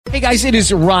Hey guys, it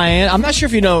is Ryan. I'm not sure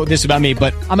if you know this about me,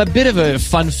 but I'm a bit of a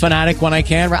fun fanatic when I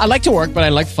can. I like to work, but I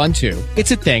like fun too.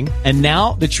 It's a thing. And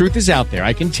now the truth is out there.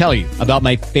 I can tell you about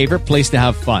my favorite place to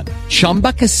have fun.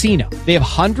 Chumba Casino. They have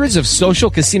hundreds of social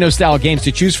casino style games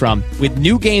to choose from with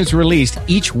new games released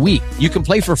each week. You can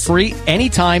play for free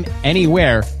anytime,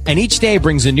 anywhere. And each day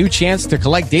brings a new chance to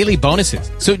collect daily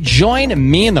bonuses. So join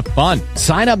me in the fun.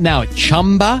 Sign up now at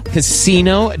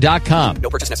ChumbaCasino.com. No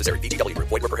purchase necessary. VGW.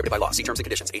 Void where prohibited by law. See terms and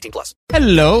conditions. 18+.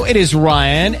 Hello, it is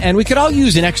Ryan, and we could all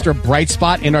use an extra bright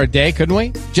spot in our day, couldn't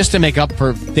we? Just to make up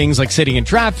for things like sitting in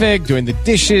traffic, doing the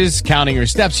dishes, counting your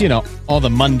steps, you know, all the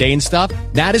mundane stuff.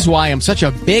 That is why I'm such a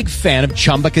big fan of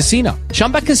Chumba Casino.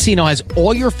 Chumba Casino has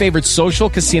all your favorite social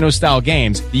casino-style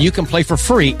games that you can play for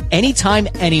free anytime,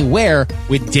 anywhere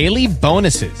with daily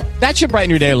bonuses. That should brighten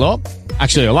your day a little.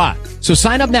 Actually, a lot. So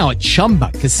sign up now at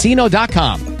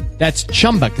ChumbaCasino.com. That's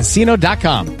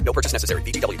ChumbaCasino.com. No purchase necessary.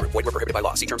 VGW. Void where prohibited by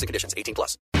law. See terms and conditions.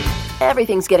 18+.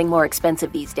 Everything's getting more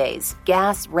expensive these days.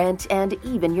 Gas, rent, and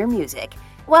even your music.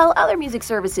 While other music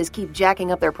services keep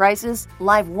jacking up their prices,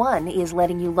 Live One is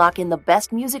letting you lock in the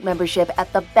best music membership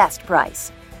at the best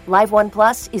price. Live One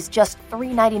Plus is just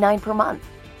 $3.99 per month.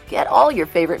 Get all your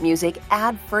favorite music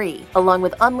ad-free, along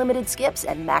with unlimited skips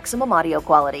and maximum audio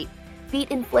quality.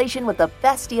 Beat inflation with the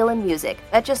best deal in music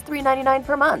at just $3.99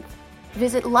 per month.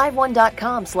 Visit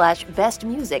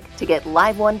liveone.com/bestmusic to get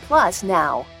Live One Plus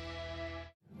now.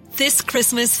 This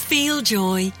Christmas, feel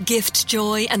joy, gift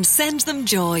joy, and send them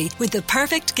joy with the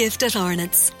perfect gift at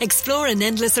Arnott's. Explore an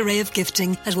endless array of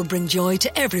gifting that will bring joy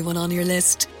to everyone on your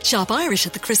list. Shop Irish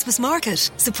at the Christmas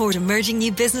market. Support emerging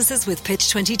new businesses with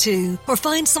Pitch 22. Or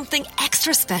find something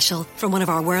extra special from one of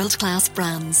our world-class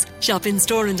brands. Shop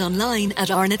in-store and online at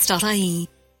arnotts.ie.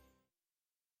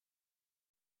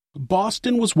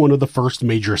 Boston was one of the first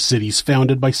major cities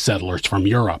founded by settlers from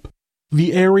Europe.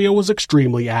 The area was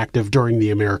extremely active during the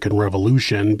American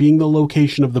Revolution, being the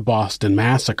location of the Boston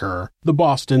Massacre, the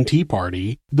Boston Tea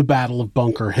Party, the Battle of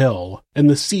Bunker Hill, and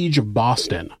the Siege of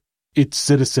Boston. Its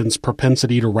citizens'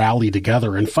 propensity to rally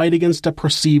together and fight against a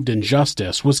perceived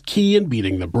injustice was key in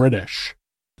beating the British.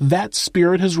 That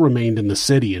spirit has remained in the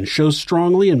city and shows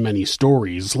strongly in many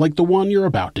stories, like the one you're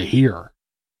about to hear.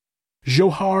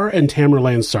 Dzhokhar and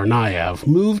Tamerlan Tsarnaev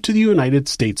moved to the United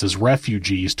States as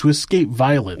refugees to escape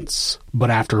violence,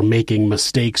 but after making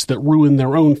mistakes that ruined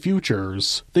their own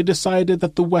futures, they decided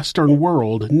that the Western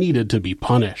world needed to be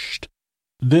punished.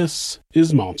 This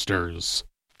is Monsters.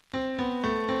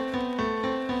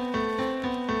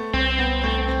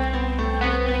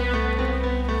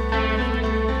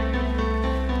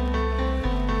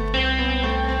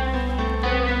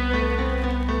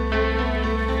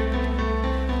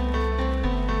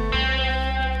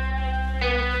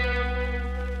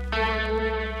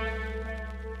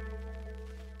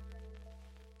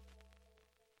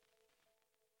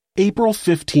 April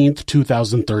 15,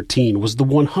 2013 was the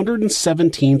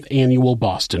 117th annual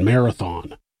Boston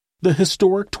Marathon. The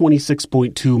historic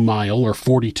 26.2-mile or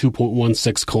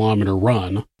 42.16-kilometer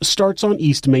run starts on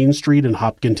East Main Street in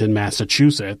Hopkinton,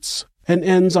 Massachusetts, and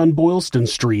ends on Boylston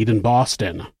Street in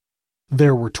Boston.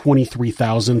 There were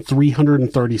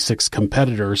 23,336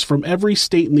 competitors from every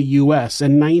state in the U.S.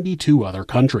 and 92 other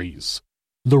countries.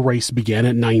 The race began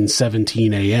at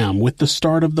 9:17 a.m. with the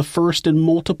start of the first in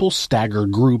multiple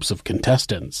staggered groups of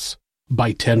contestants.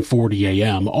 By 10:40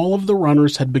 a.m., all of the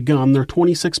runners had begun their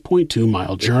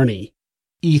 26.2-mile journey.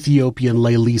 Ethiopian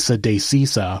Lailisa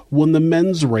Desisa won the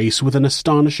men's race with an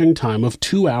astonishing time of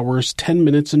 2 hours, 10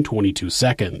 minutes, and 22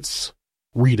 seconds.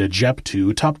 Rita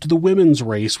Jeptu topped the women's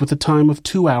race with a time of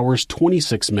 2 hours,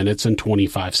 26 minutes, and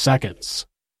 25 seconds.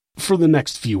 For the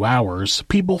next few hours,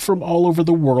 people from all over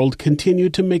the world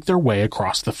continued to make their way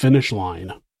across the finish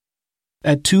line.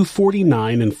 At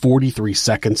 2:49 and 43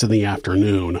 seconds in the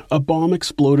afternoon, a bomb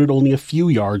exploded only a few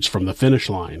yards from the finish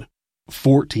line.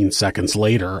 14 seconds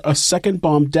later, a second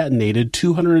bomb detonated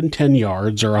 210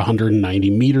 yards or 190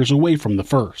 meters away from the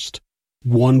first.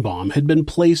 One bomb had been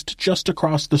placed just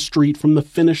across the street from the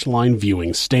finish line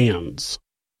viewing stands.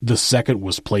 The second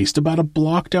was placed about a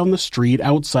block down the street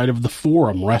outside of the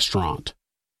Forum restaurant.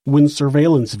 When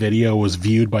surveillance video was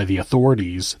viewed by the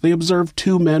authorities, they observed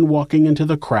two men walking into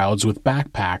the crowds with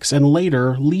backpacks and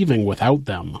later leaving without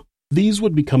them. These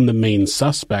would become the main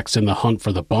suspects in the hunt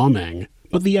for the bombing,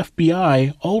 but the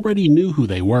FBI already knew who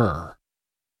they were.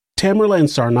 Tamerlan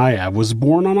Tsarnaev was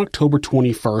born on October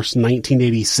 21,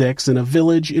 1986 in a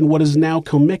village in what is now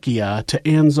Kalmykia to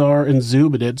Anzar and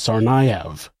Zubedit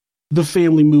Tsarnaev. The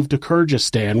family moved to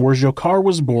Kyrgyzstan, where Dzhokhar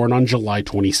was born on July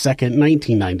 22,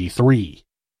 1993.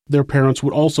 Their parents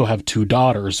would also have two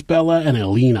daughters, Bella and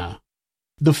Elena.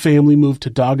 The family moved to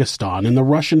Dagestan in the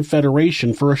Russian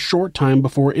Federation for a short time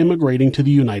before immigrating to the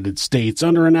United States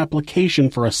under an application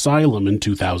for asylum in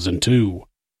 2002.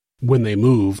 When they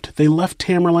moved, they left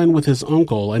Tamerlan with his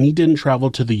uncle and he didn't travel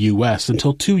to the U.S.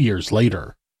 until 2 years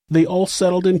later. They all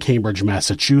settled in Cambridge,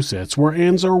 Massachusetts, where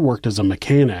Anzor worked as a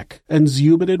mechanic, and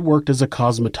Zubedid worked as a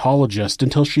cosmetologist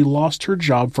until she lost her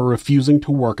job for refusing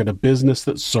to work at a business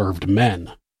that served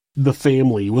men. The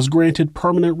family was granted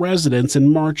permanent residence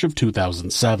in March of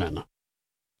 2007.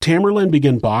 Tamerlan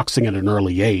began boxing at an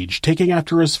early age, taking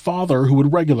after his father who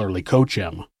would regularly coach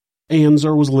him.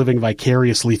 Anzor was living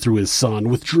vicariously through his son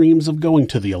with dreams of going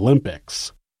to the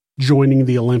Olympics. Joining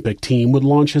the Olympic team would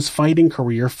launch his fighting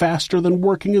career faster than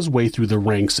working his way through the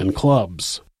ranks in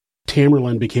clubs.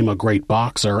 Tamerlan became a great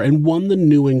boxer and won the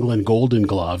New England Golden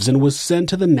Gloves and was sent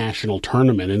to the national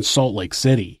tournament in Salt Lake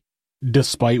City.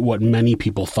 Despite what many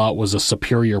people thought was a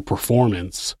superior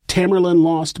performance, Tamerlan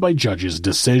lost by judges'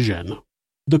 decision.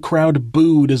 The crowd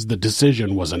booed as the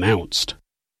decision was announced.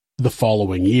 The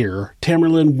following year,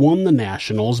 Tamerlan won the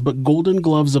Nationals, but Golden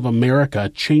Gloves of America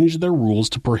changed their rules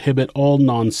to prohibit all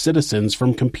non-citizens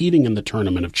from competing in the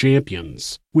Tournament of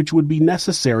Champions, which would be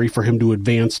necessary for him to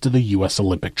advance to the U.S.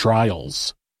 Olympic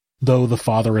trials. Though the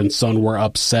father and son were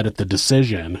upset at the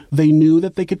decision, they knew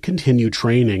that they could continue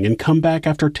training and come back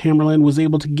after Tamerlan was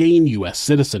able to gain U.S.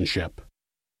 citizenship.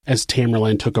 As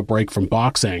Tamerlan took a break from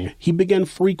boxing, he began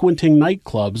frequenting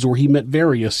nightclubs where he met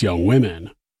various young women.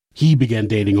 He began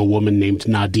dating a woman named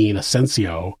Nadine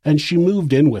Asensio, and she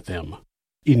moved in with him.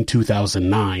 In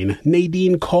 2009,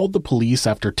 Nadine called the police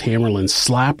after Tamerlan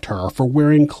slapped her for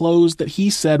wearing clothes that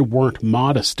he said weren't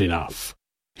modest enough.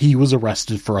 He was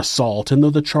arrested for assault, and though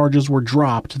the charges were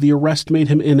dropped, the arrest made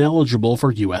him ineligible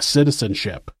for U.S.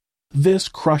 citizenship. This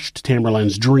crushed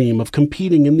Tamerlan's dream of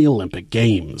competing in the Olympic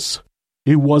Games.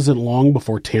 It wasn't long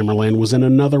before Tamerlan was in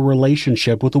another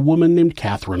relationship with a woman named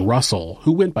Catherine Russell,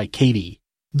 who went by Katie.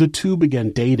 The two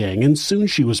began dating, and soon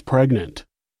she was pregnant.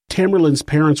 Tamerlan's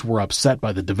parents were upset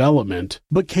by the development,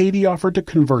 but Katie offered to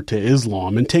convert to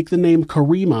Islam and take the name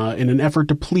Karima in an effort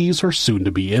to please her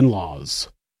soon-to-be in-laws.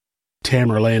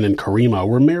 Tamerlan and Karima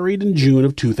were married in June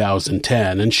of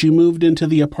 2010, and she moved into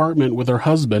the apartment with her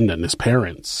husband and his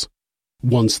parents.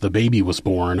 Once the baby was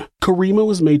born, Karima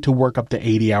was made to work up to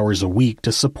 80 hours a week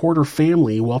to support her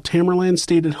family while Tamerlan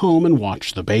stayed at home and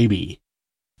watched the baby.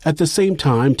 At the same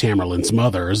time, Tamerlan's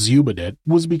mother, Zubedid,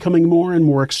 was becoming more and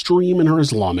more extreme in her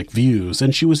Islamic views,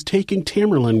 and she was taking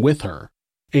Tamerlan with her.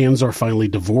 Anzor finally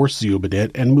divorced Zubedid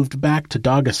and moved back to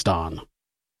Dagestan.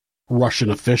 Russian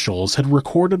officials had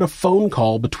recorded a phone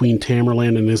call between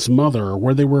Tamerlan and his mother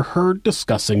where they were heard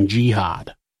discussing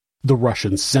jihad. The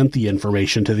Russians sent the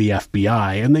information to the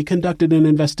FBI, and they conducted an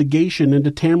investigation into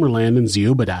Tamerlan and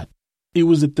Zubedid. It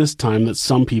was at this time that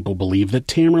some people believe that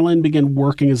Tamerlan began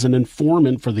working as an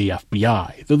informant for the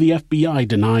FBI, though the FBI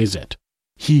denies it.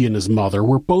 He and his mother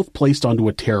were both placed onto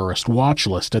a terrorist watch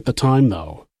list at the time,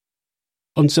 though.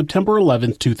 On September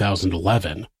 11,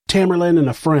 2011, Tamerlan and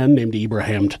a friend named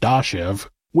Ibrahim Tadashev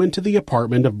went to the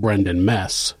apartment of Brendan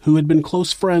Mess, who had been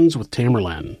close friends with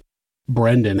Tamerlan.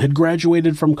 Brendan had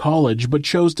graduated from college but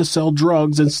chose to sell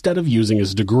drugs instead of using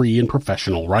his degree in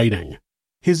professional writing.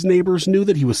 His neighbors knew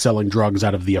that he was selling drugs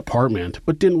out of the apartment,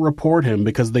 but didn't report him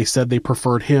because they said they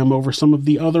preferred him over some of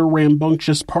the other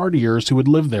rambunctious partiers who had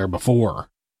lived there before.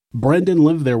 Brendan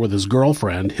lived there with his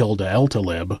girlfriend, Hilda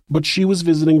Eltalib, but she was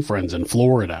visiting friends in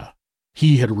Florida.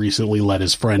 He had recently let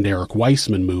his friend Eric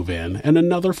Weissman move in, and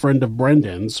another friend of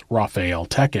Brendan's, Raphael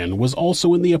Tekin, was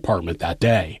also in the apartment that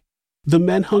day. The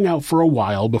men hung out for a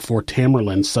while before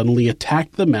Tamerlan suddenly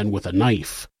attacked the men with a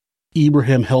knife.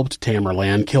 Ibrahim helped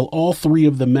Tamerlan kill all three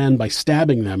of the men by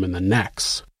stabbing them in the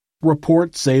necks.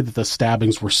 Reports say that the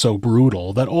stabbings were so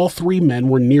brutal that all three men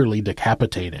were nearly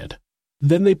decapitated.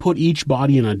 Then they put each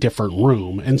body in a different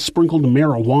room and sprinkled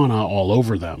marijuana all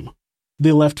over them.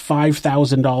 They left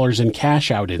 $5,000 in cash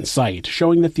out in sight,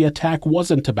 showing that the attack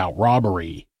wasn't about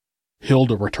robbery.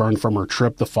 Hilda returned from her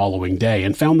trip the following day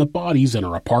and found the bodies in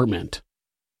her apartment.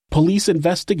 Police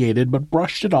investigated but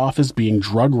brushed it off as being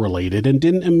drug-related and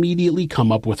didn't immediately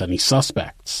come up with any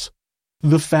suspects.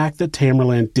 The fact that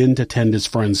Tamerlan didn't attend his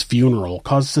friend's funeral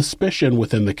caused suspicion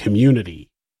within the community.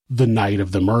 The night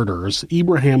of the murders,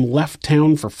 Ibrahim left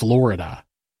town for Florida.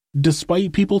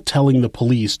 Despite people telling the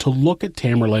police to look at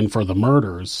Tamerlan for the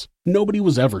murders, nobody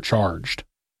was ever charged.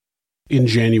 In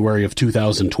January of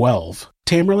 2012,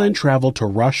 Tamerlan traveled to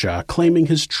Russia claiming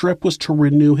his trip was to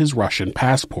renew his Russian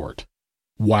passport.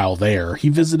 While there, he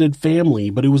visited family,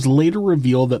 but it was later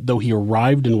revealed that though he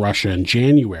arrived in Russia in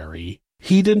January,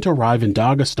 he didn't arrive in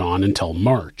Dagestan until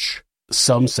March.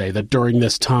 Some say that during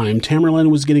this time, Tamerlan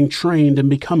was getting trained and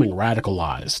becoming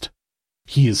radicalized.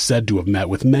 He is said to have met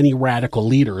with many radical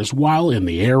leaders while in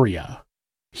the area.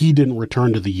 He didn't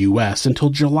return to the U.S. until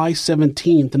July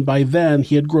 17th, and by then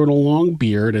he had grown a long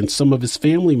beard, and some of his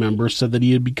family members said that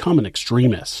he had become an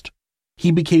extremist.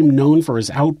 He became known for his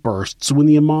outbursts when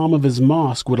the imam of his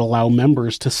mosque would allow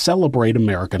members to celebrate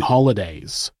American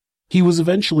holidays. He was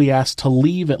eventually asked to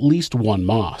leave at least one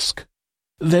mosque.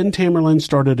 Then Tamerlan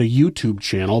started a YouTube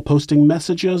channel posting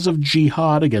messages of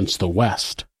jihad against the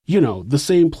West. You know, the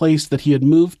same place that he had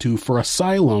moved to for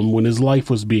asylum when his life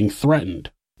was being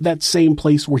threatened. That same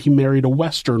place where he married a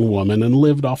Western woman and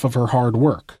lived off of her hard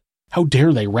work. How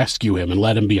dare they rescue him and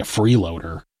let him be a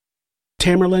freeloader?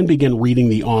 Tamerlan began reading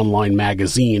the online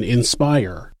magazine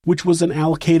Inspire, which was an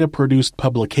al-Qaeda-produced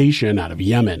publication out of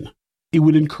Yemen. It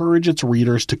would encourage its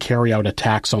readers to carry out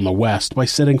attacks on the West by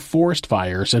setting forest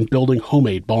fires and building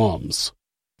homemade bombs.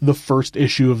 The first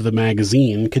issue of the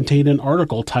magazine contained an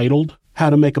article titled,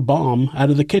 "How to Make a Bomb Out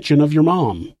of the Kitchen of Your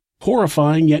Mom."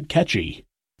 Horrifying yet catchy.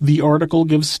 The article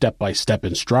gives step-by-step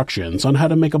instructions on how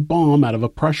to make a bomb out of a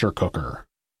pressure cooker.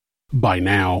 By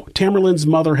now, Tamerlan's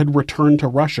mother had returned to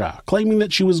Russia, claiming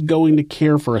that she was going to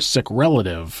care for a sick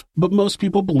relative, but most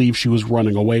people believe she was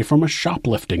running away from a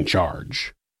shoplifting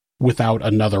charge. Without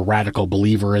another radical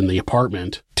believer in the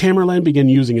apartment, Tamerlan began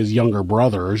using his younger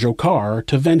brother, Dzhokhar,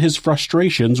 to vent his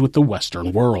frustrations with the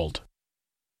Western world.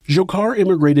 Dzhokhar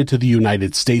immigrated to the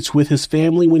United States with his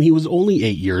family when he was only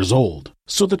 8 years old,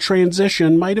 so the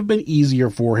transition might have been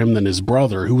easier for him than his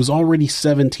brother, who was already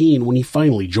 17 when he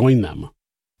finally joined them.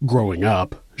 Growing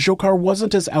up, Dzhokhar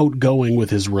wasn't as outgoing with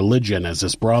his religion as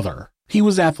his brother. He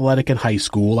was athletic in high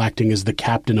school, acting as the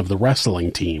captain of the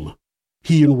wrestling team.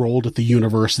 He enrolled at the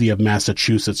University of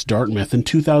Massachusetts Dartmouth in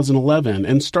 2011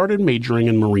 and started majoring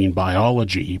in marine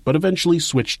biology, but eventually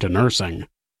switched to nursing.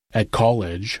 At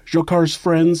college, Dzhokhar's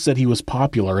friends said he was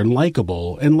popular and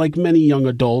likable, and like many young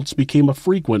adults, became a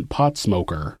frequent pot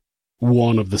smoker.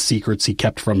 One of the secrets he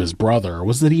kept from his brother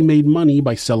was that he made money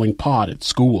by selling pot at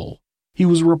school. He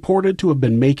was reported to have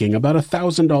been making about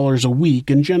 $1,000 a week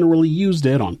and generally used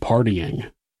it on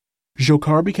partying.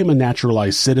 Dzhokhar became a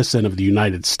naturalized citizen of the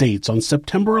United States on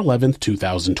September 11,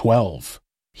 2012.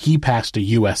 He passed a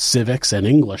U.S. civics and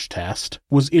English test,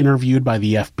 was interviewed by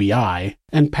the FBI,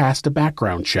 and passed a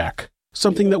background check,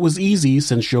 something that was easy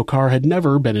since Dzhokhar had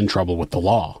never been in trouble with the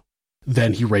law.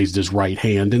 Then he raised his right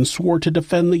hand and swore to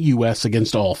defend the U.S.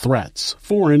 against all threats,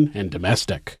 foreign and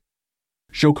domestic.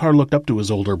 Dzhokhar looked up to his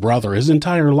older brother his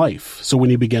entire life, so when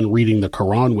he began reading the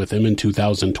Quran with him in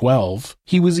 2012,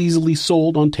 he was easily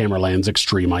sold on Tamerlan's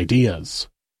extreme ideas.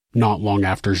 Not long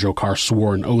after Dzhokhar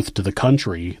swore an oath to the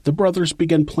country, the brothers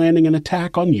began planning an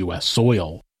attack on U.S.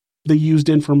 soil. They used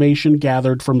information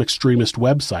gathered from extremist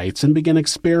websites and began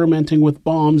experimenting with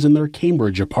bombs in their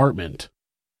Cambridge apartment.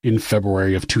 In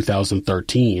February of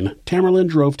 2013, Tamerlan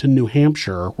drove to New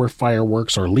Hampshire, where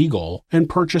fireworks are legal, and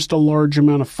purchased a large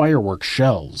amount of fireworks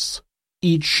shells.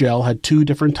 Each shell had 2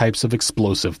 different types of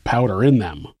explosive powder in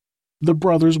them. The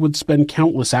brothers would spend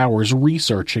countless hours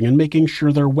researching and making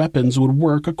sure their weapons would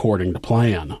work according to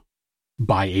plan.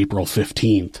 By April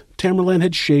 15th, Tamerlan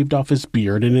had shaved off his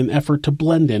beard in an effort to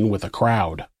blend in with a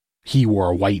crowd. He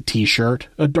wore a white t-shirt,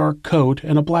 a dark coat,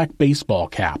 and a black baseball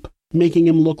cap, making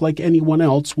him look like anyone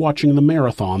else watching the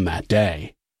marathon that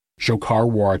day. Dzhokhar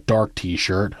wore a dark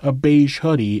t-shirt, a beige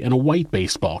hoodie, and a white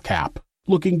baseball cap,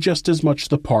 looking just as much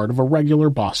the part of a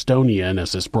regular Bostonian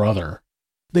as his brother.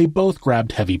 They both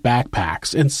grabbed heavy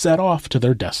backpacks and set off to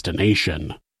their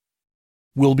destination.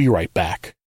 We'll be right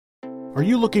back. Are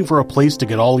you looking for a place to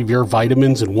get all of your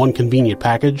vitamins in one convenient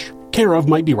package? Care of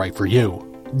might be right for you.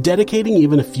 Dedicating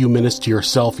even a few minutes to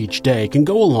yourself each day can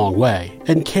go a long way,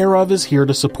 and Care of is here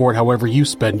to support however you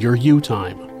spend your you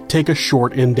time. Take a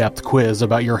short, in-depth quiz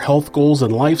about your health goals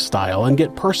and lifestyle and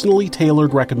get personally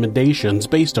tailored recommendations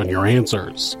based on your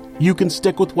answers. You can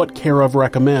stick with what Care of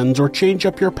recommends or change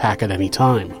up your pack at any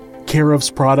time. Care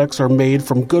of's products are made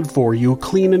from good-for-you,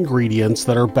 clean ingredients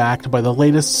that are backed by the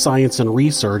latest science and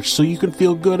research, so you can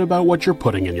feel good about what you're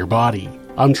putting in your body.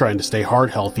 I'm trying to stay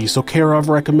heart healthy, so Care of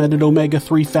recommended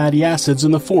omega-3 fatty acids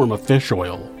in the form of fish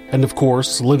oil. And of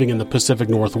course, living in the Pacific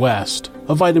Northwest,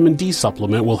 a vitamin D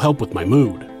supplement will help with my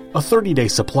mood. A 30-day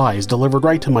supply is delivered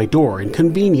right to my door in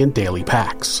convenient daily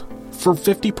packs. For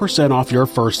 50% off your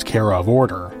first Care of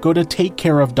order, go to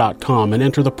takecareof.com and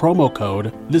enter the promo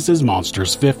code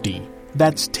ThisIsMonsters50.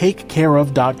 That's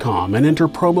takecareof.com and enter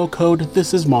promo code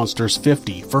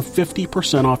ThisIsMonsters50 for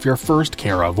 50% off your first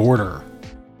Care of order.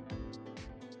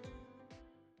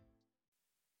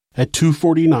 At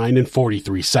 2:49 and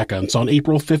 43 seconds on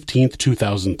April 15,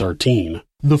 2013,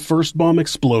 The first bomb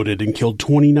exploded and killed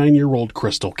 29-year-old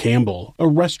Crystal Campbell, a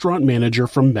restaurant manager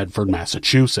from Medford,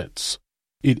 Massachusetts.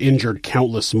 It injured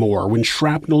countless more when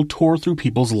shrapnel tore through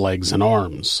people's legs and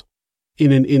arms.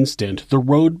 In an instant, the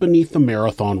road beneath the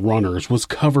marathon runners was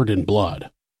covered in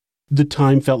blood. The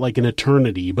time felt like an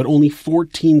eternity, but only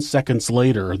 14 seconds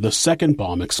later, the second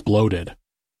bomb exploded.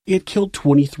 It killed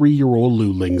 23-year-old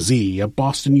Lu Lingzi, a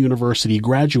Boston University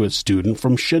graduate student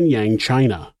from Shenyang,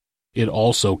 China. It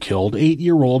also killed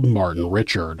 8-year-old Martin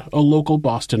Richard, a local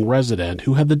Boston resident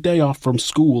who had the day off from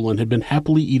school and had been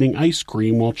happily eating ice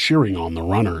cream while cheering on the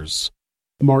runners.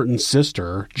 Martin's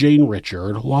sister, Jane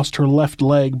Richard, lost her left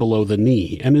leg below the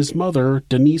knee, and his mother,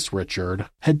 Denise Richard,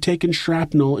 had taken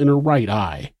shrapnel in her right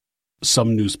eye.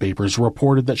 Some newspapers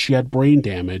reported that she had brain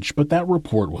damage, but that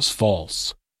report was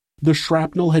false. The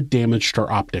shrapnel had damaged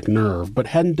her optic nerve, but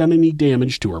hadn't done any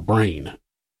damage to her brain.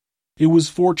 It was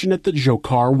fortunate that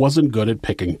Dzhokhar wasn't good at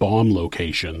picking bomb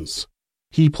locations.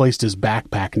 He placed his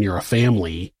backpack near a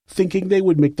family, thinking they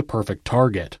would make the perfect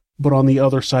target, but on the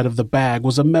other side of the bag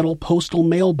was a metal postal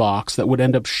mailbox that would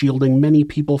end up shielding many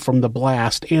people from the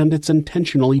blast and its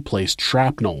intentionally placed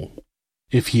shrapnel.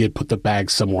 If he had put the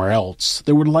bag somewhere else,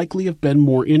 there would likely have been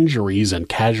more injuries and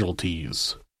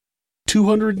casualties.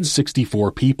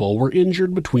 264 people were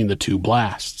injured between the two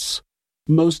blasts.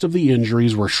 Most of the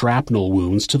injuries were shrapnel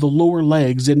wounds to the lower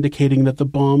legs, indicating that the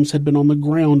bombs had been on the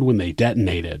ground when they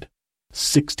detonated.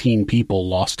 16 people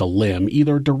lost a limb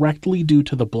either directly due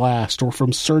to the blast or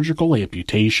from surgical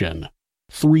amputation.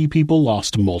 3 people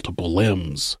lost multiple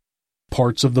limbs.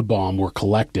 Parts of the bomb were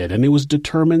collected, and it was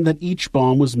determined that each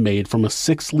bomb was made from a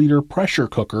 6-liter pressure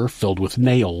cooker filled with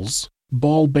nails,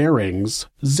 ball bearings,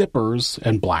 zippers,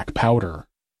 and black powder.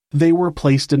 They were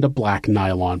placed into black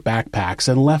nylon backpacks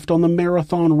and left on the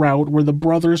marathon route where the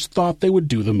brothers thought they would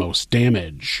do the most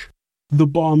damage. The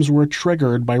bombs were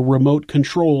triggered by remote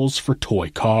controls for toy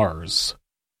cars.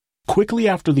 Quickly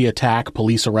after the attack,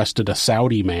 police arrested a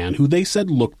Saudi man who they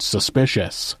said looked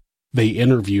suspicious. They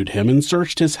interviewed him and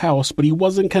searched his house, but he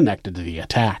wasn't connected to the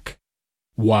attack.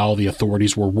 While the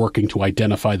authorities were working to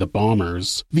identify the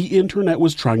bombers, the internet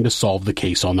was trying to solve the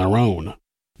case on their own.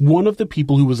 One of the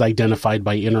people who was identified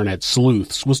by internet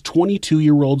sleuths was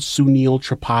 22-year-old Sunil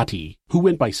Tripathi, who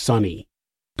went by Sunny.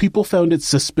 People found it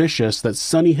suspicious that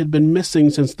Sunny had been missing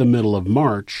since the middle of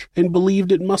March and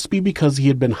believed it must be because he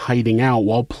had been hiding out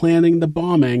while planning the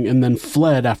bombing and then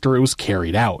fled after it was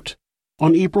carried out.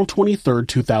 On April 23,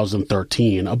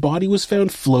 2013, a body was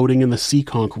found floating in the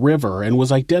Seekonk River and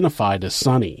was identified as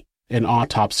Sunny. An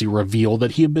autopsy revealed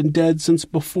that he had been dead since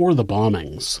before the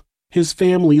bombings. His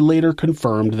family later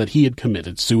confirmed that he had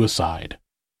committed suicide.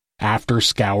 After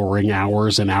scouring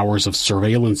hours and hours of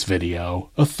surveillance video,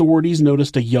 authorities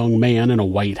noticed a young man in a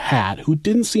white hat who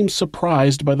didn't seem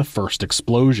surprised by the first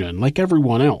explosion like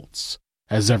everyone else.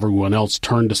 As everyone else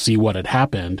turned to see what had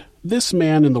happened, this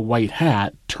man in the white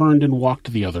hat turned and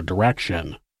walked the other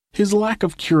direction. His lack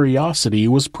of curiosity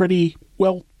was pretty,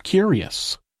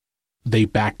 curious. They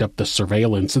backed up the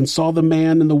surveillance and saw the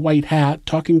man in the white hat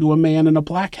talking to a man in a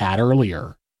black hat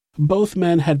earlier. Both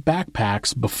men had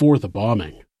backpacks before the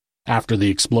bombing. After the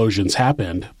explosions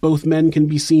happened, both men can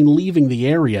be seen leaving the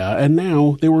area, and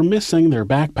now they were missing their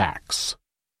backpacks.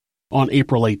 On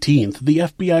April 18th, the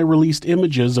FBI released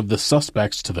images of the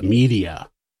suspects to the media.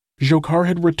 Dzhokhar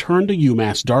had returned to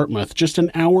UMass Dartmouth just an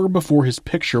hour before his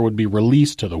picture would be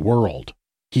released to the world.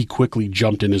 He quickly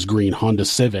jumped in his green Honda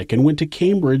Civic and went to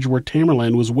Cambridge where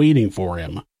Tamerlan was waiting for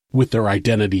him. With their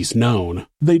identities known,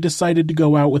 they decided to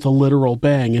go out with a literal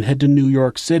bang and head to New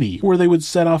York City, where they would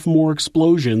set off more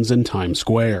explosions in Times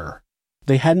Square.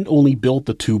 They hadn't only built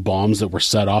the 2 bombs that were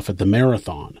set off at the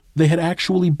marathon. They had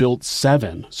actually built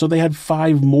 7, so they had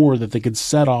 5 more that they could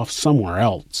set off somewhere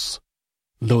else.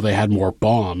 Though they had more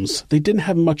bombs, they didn't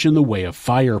have much in the way of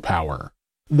firepower.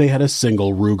 They had a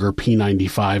single Ruger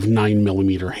P95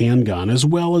 9mm handgun as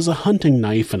well as a hunting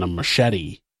knife and a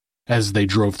machete. As they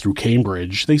drove through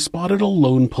Cambridge, they spotted a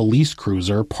lone police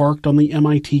cruiser parked on the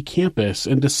MIT campus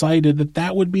and decided that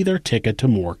that would be their ticket to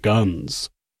more guns.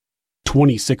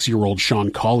 26-year-old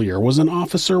Sean Collier was an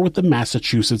officer with the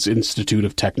Massachusetts Institute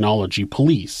of Technology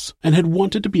Police and had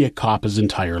wanted to be a cop his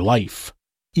entire life.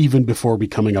 Even before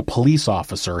becoming a police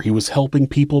officer, he was helping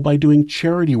people by doing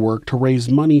charity work to raise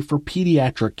money for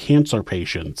pediatric cancer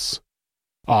patients.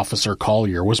 Officer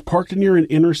Collier was parked near an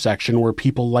intersection where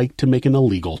people liked to make an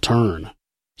illegal turn.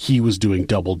 He was doing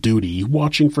double duty,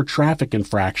 watching for traffic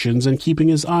infractions and keeping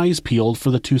his eyes peeled for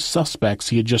the 2 suspects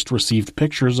he had just received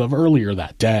pictures of earlier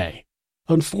that day.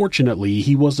 Unfortunately,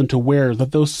 he wasn't aware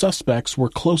that those suspects were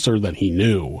closer than he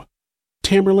knew.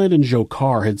 Tamerlan and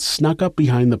Dzhokhar had snuck up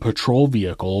behind the patrol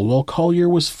vehicle while Collier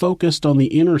was focused on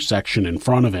the intersection in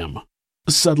front of him.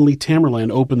 Suddenly,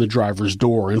 Tamerlan opened the driver's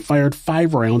door and fired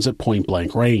 5 rounds at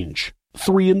point-blank range,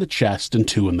 3 in the chest and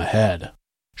 2 in the head.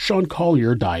 Sean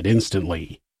Collier died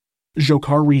instantly.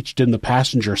 Dzhokhar reached in the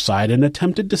passenger side and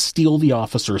attempted to steal the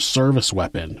officer's service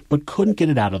weapon, but couldn't get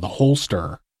it out of the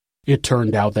holster. It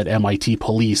turned out that MIT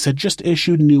police had just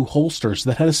issued new holsters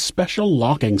that had a special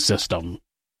locking system.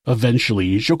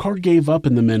 Eventually, Dzhokhar gave up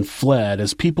and the men fled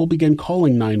as people began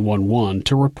calling 911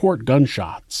 to report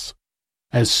gunshots.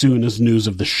 As soon as news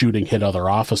of the shooting hit other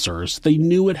officers, they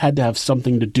knew it had to have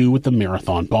something to do with the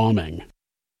marathon bombing.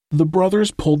 The brothers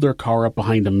pulled their car up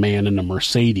behind a man in a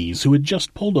Mercedes who had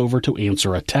just pulled over to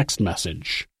answer a text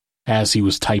message. As he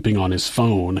was typing on his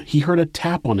phone, he heard a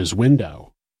tap on his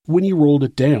window. When he rolled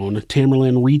it down,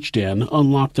 Tamerlan reached in,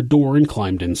 unlocked the door, and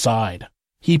climbed inside.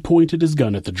 He pointed his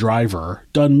gun at the driver,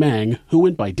 Dun Meng, who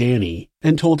went by Danny,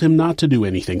 and told him not to do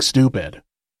anything stupid.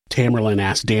 Tamerlan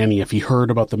asked Danny if he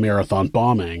heard about the marathon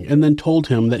bombing, and then told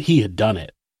him that he had done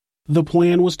it. The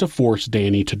plan was to force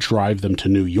Danny to drive them to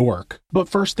New York, but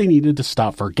first they needed to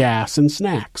stop for gas and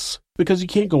snacks, because you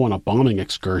can't go on a bombing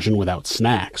excursion without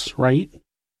snacks, right?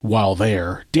 While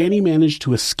there, Danny managed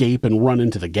to escape and run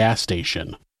into the gas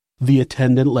station. The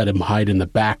attendant let him hide in the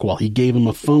back while he gave him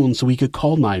a phone so he could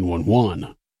call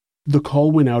 911. The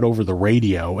call went out over the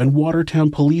radio, and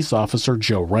Watertown police officer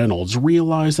Joe Reynolds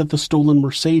realized that the stolen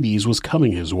Mercedes was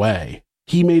coming his way.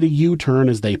 He made a U-turn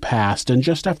as they passed, and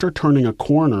just after turning a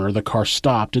corner, the car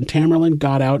stopped and Tamerlan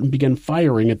got out and began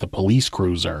firing at the police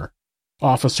cruiser.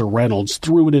 Officer Reynolds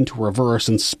threw it into reverse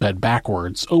and sped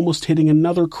backwards, almost hitting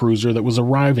another cruiser that was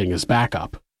arriving as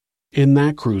backup. In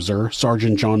that cruiser,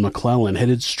 Sergeant John McClellan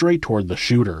headed straight toward the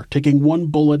shooter, taking 1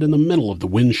 bullet in the middle of the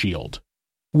windshield.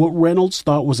 What Reynolds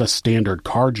thought was a standard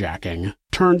carjacking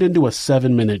turned into a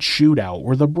 7-minute shootout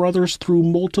where the brothers threw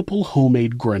multiple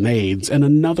homemade grenades and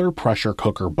another pressure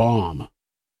cooker bomb.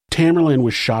 Tamerlan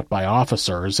was shot by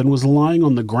officers and was lying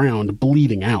on the ground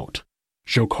bleeding out.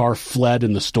 Dzhokhar fled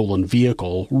in the stolen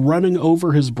vehicle, running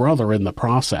over his brother in the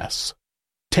process.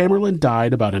 Tamerlan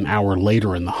died about an hour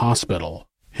later in the hospital.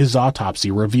 His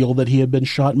autopsy revealed that he had been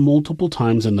shot multiple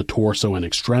times in the torso and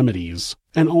extremities,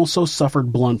 and also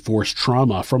suffered blunt force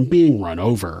trauma from being run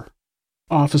over.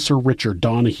 Officer Richard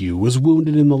Donahue was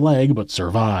wounded in the leg but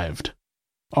survived.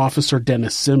 Officer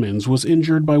Dennis Simmons was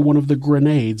injured by one of the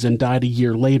grenades and died a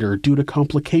year later due to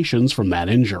complications from that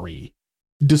injury.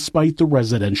 Despite the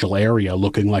residential area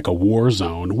looking like a war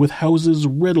zone with houses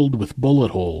riddled with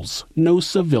bullet holes, no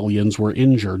civilians were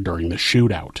injured during the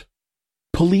shootout.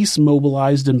 Police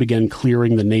mobilized and began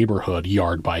clearing the neighborhood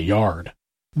yard by yard.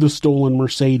 The stolen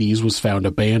Mercedes was found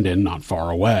abandoned not far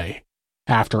away.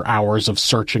 After hours of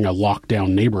searching a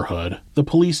locked-down neighborhood, the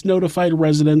police notified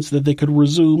residents that they could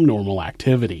resume normal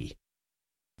activity.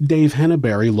 Dave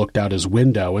Henneberry looked out his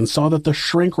window and saw that the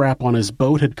shrink wrap on his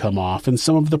boat had come off and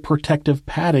some of the protective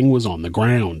padding was on the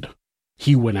ground.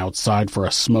 He went outside for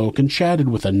a smoke and chatted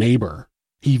with a neighbor.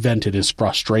 He vented his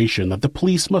frustration that the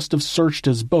police must have searched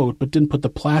his boat but didn't put the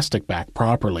plastic back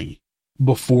properly.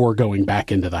 Before going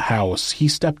back into the house, he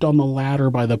stepped on the ladder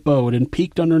by the boat and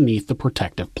peeked underneath the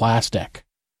protective plastic.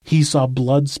 He saw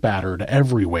blood spattered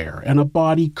everywhere and a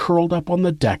body curled up on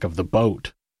the deck of the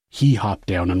boat. He hopped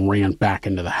down and ran back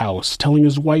into the house, telling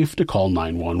his wife to call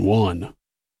 911.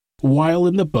 While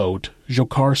in the boat,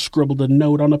 Dzhokhar scribbled a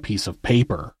note on a piece of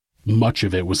paper. Much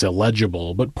of it was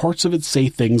illegible, but parts of it say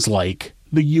things like,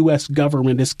 "The U.S.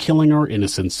 government is killing our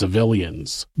innocent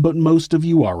civilians, but most of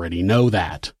you already know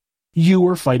that. You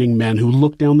are fighting men who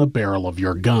look down the barrel of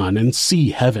your gun and see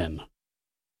heaven."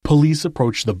 Police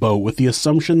approached the boat with the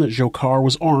assumption that Dzhokhar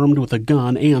was armed with a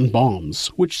gun and bombs,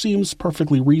 which seems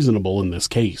perfectly reasonable in this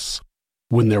case.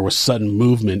 When there was sudden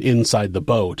movement inside the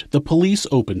boat, the police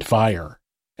opened fire.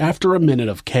 After a minute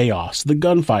of chaos, the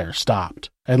gunfire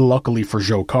stopped, and luckily for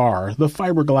Dzhokhar, the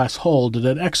fiberglass hull did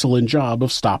an excellent job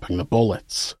of stopping the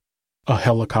bullets. A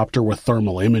helicopter with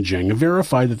thermal imaging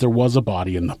verified that there was a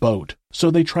body in the boat,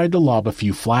 so they tried to lob a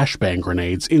few flashbang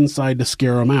grenades inside to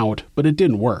scare him out, but it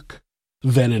didn't work.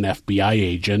 Then an FBI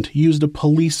agent used a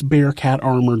police Bearcat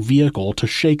armored vehicle to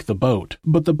shake the boat,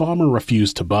 but the bomber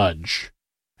refused to budge.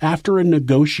 After a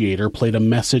negotiator played a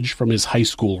message from his high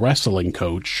school wrestling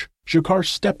coach, Dzhokhar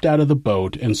stepped out of the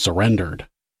boat and surrendered.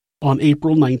 On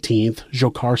April 19th,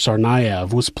 Dzhokhar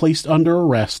Tsarnaev was placed under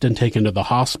arrest and taken to the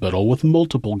hospital with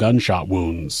multiple gunshot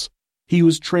wounds. He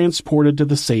was transported to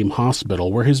the same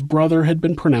hospital where his brother had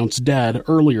been pronounced dead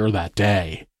earlier that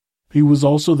day. He was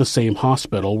also the same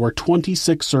hospital where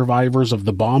 26 survivors of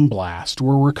the bomb blast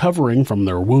were recovering from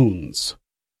their wounds.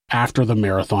 After the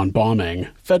marathon bombing,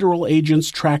 federal agents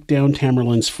tracked down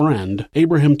Tamerlan's friend,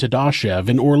 Abraham Tadashev,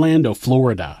 in Orlando,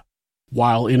 Florida.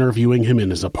 While interviewing him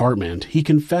in his apartment, he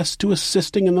confessed to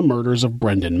assisting in the murders of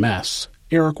Brendan Mess,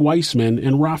 Eric Weissman,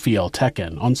 and Raphael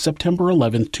Tekin on September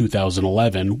 11,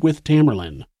 2011, with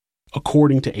Tamerlan.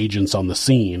 According to agents on the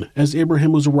scene, as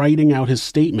Abraham was writing out his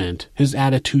statement, his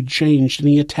attitude changed and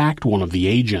he attacked one of the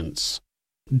agents.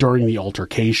 During the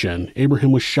altercation,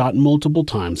 Abraham was shot multiple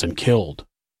times and killed.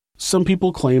 Some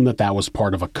people claim that that was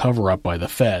part of a cover-up by the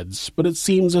feds, but it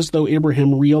seems as though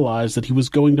Abraham realized that he was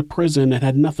going to prison and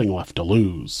had nothing left to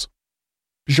lose.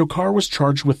 Dzhokhar was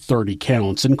charged with 30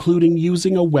 counts, including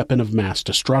using a weapon of mass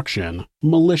destruction,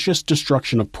 malicious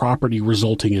destruction of property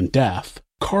resulting in death,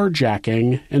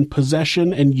 carjacking, and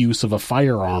possession and use of a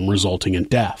firearm resulting in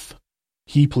death.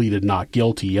 He pleaded not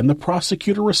guilty, and the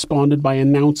prosecutor responded by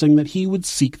announcing that he would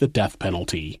seek the death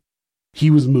penalty. He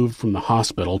was moved from the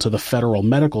hospital to the Federal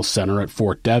Medical Center at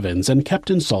Fort Devens and kept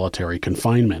in solitary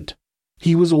confinement.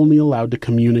 He was only allowed to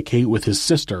communicate with his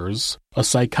sisters, a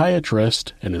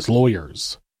psychiatrist, and his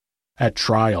lawyers. At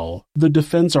trial, the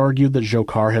defense argued that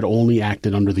Dzhokhar had only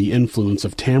acted under the influence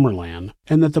of Tamerlan,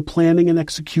 and that the planning and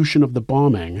execution of the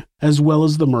bombing, as well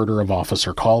as the murder of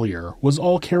Officer Collier, was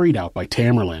all carried out by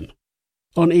Tamerlan.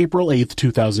 On April 8,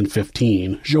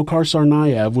 2015, Dzhokhar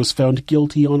Tsarnaev was found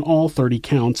guilty on all 30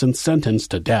 counts and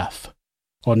sentenced to death.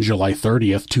 On July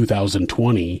 30,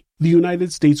 2020, the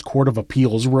United States Court of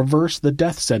Appeals reversed the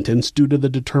death sentence due to the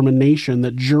determination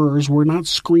that jurors were not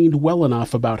screened well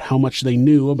enough about how much they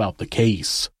knew about the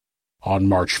case. On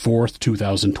March 4,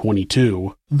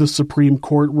 2022, the Supreme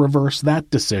Court reversed that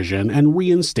decision and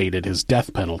reinstated his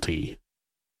death penalty.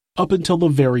 Up until the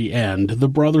very end, the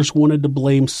brothers wanted to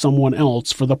blame someone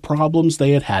else for the problems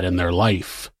they had had in their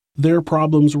life. Their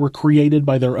problems were created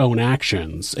by their own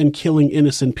actions, and killing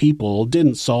innocent people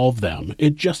didn't solve them,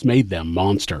 it just made them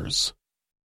monsters.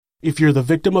 If you're the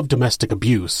victim of domestic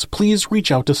abuse, please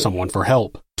reach out to someone for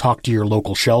help. Talk to your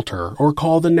local shelter or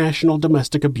call the National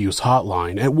Domestic Abuse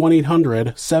Hotline at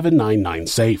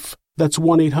 1-800-799-SAFE. That's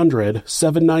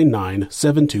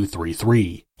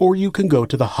 1-800-799-7233. Or you can go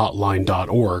to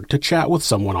thehotline.org to chat with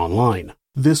someone online.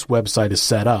 This website is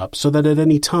set up so that at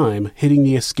any time, hitting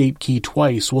the escape key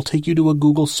twice will take you to a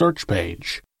Google search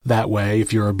page. That way,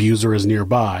 if your abuser is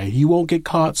nearby, you won't get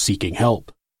caught seeking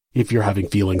help. If you're having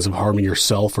feelings of harming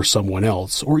yourself or someone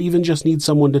else, or even just need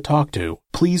someone to talk to,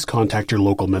 please contact your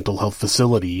local mental health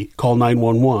facility, call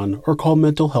 911, or call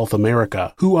Mental Health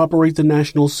America, who operate the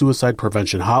National Suicide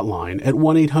Prevention Hotline at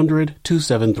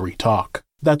 1-800-273-TALK.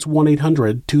 That's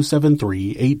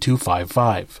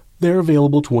 1-800-273-8255. They're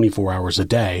available 24 hours a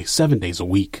day, 7 days a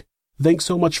week. Thanks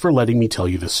so much for letting me tell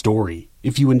you this story.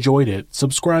 If you enjoyed it,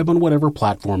 subscribe on whatever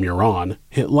platform you're on,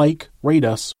 hit like, rate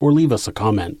us, or leave us a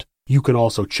comment. You can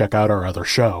also check out our other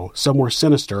show, Somewhere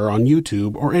Sinister, on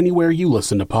YouTube or anywhere you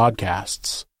listen to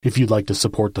podcasts. If you'd like to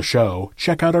support the show,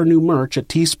 check out our new merch at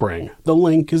Teespring. The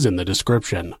link is in the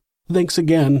description. Thanks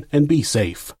again, and be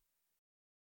safe.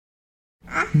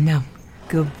 No.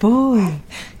 Good boy.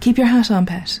 Keep your hat on,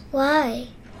 pet. Why?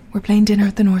 We're playing dinner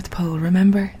at the North Pole,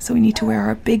 remember? So we need to wear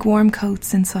our big warm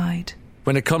coats inside.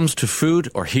 When it comes to food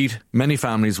or heat, many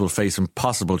families will face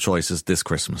impossible choices this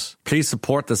Christmas. Please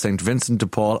support the St. Vincent de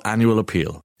Paul annual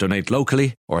appeal. Donate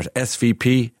locally or at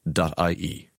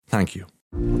svp.ie. Thank you.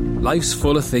 Life's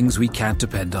full of things we can't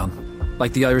depend on.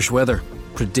 Like the Irish weather,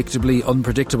 predictably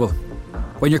unpredictable.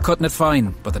 When you're cutting it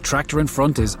fine, but the tractor in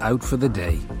front is out for the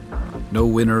day. No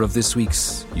winner of this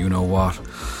week's you-know-what.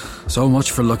 So much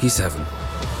for Lucky 7.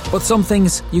 But some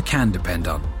things you can depend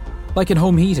on. Like in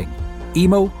home heating.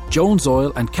 Emo, Jones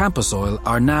Oil and Campus Oil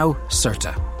are now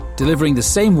Certa, delivering the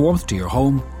same warmth to your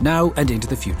home now and into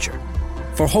the future.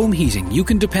 For home heating you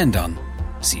can depend on,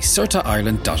 see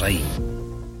CertaIreland.ie.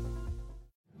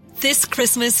 This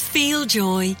Christmas, feel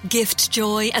joy, gift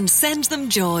joy and send them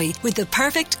joy with the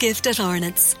perfect gift at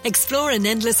Arnott's. Explore an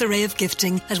endless array of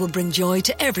gifting that will bring joy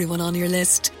to everyone on your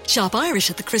list. Shop Irish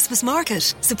at the Christmas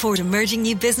market. Support emerging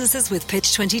new businesses with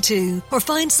Pitch 22. Or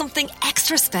find something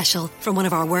extra special from one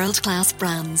of our world-class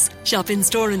brands. Shop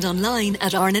in-store and online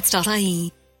at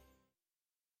arnotts.ie.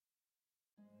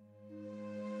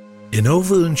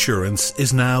 Innova Insurance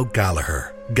is now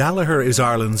Gallagher. Gallagher is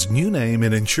Ireland's new name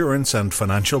in insurance and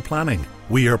financial planning.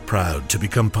 We are proud to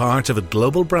become part of a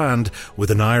global brand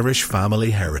with an Irish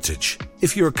family heritage.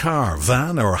 If your car,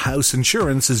 van or house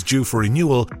insurance is due for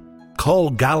renewal, call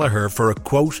Gallagher for a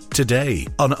quote today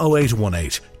on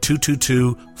 0818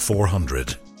 222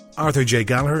 400. Arthur J.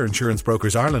 Gallagher, Insurance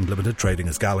Brokers Ireland Limited, trading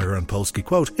as Gallagher and Polsky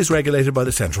Quote, is regulated by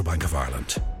the Central Bank of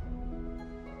Ireland.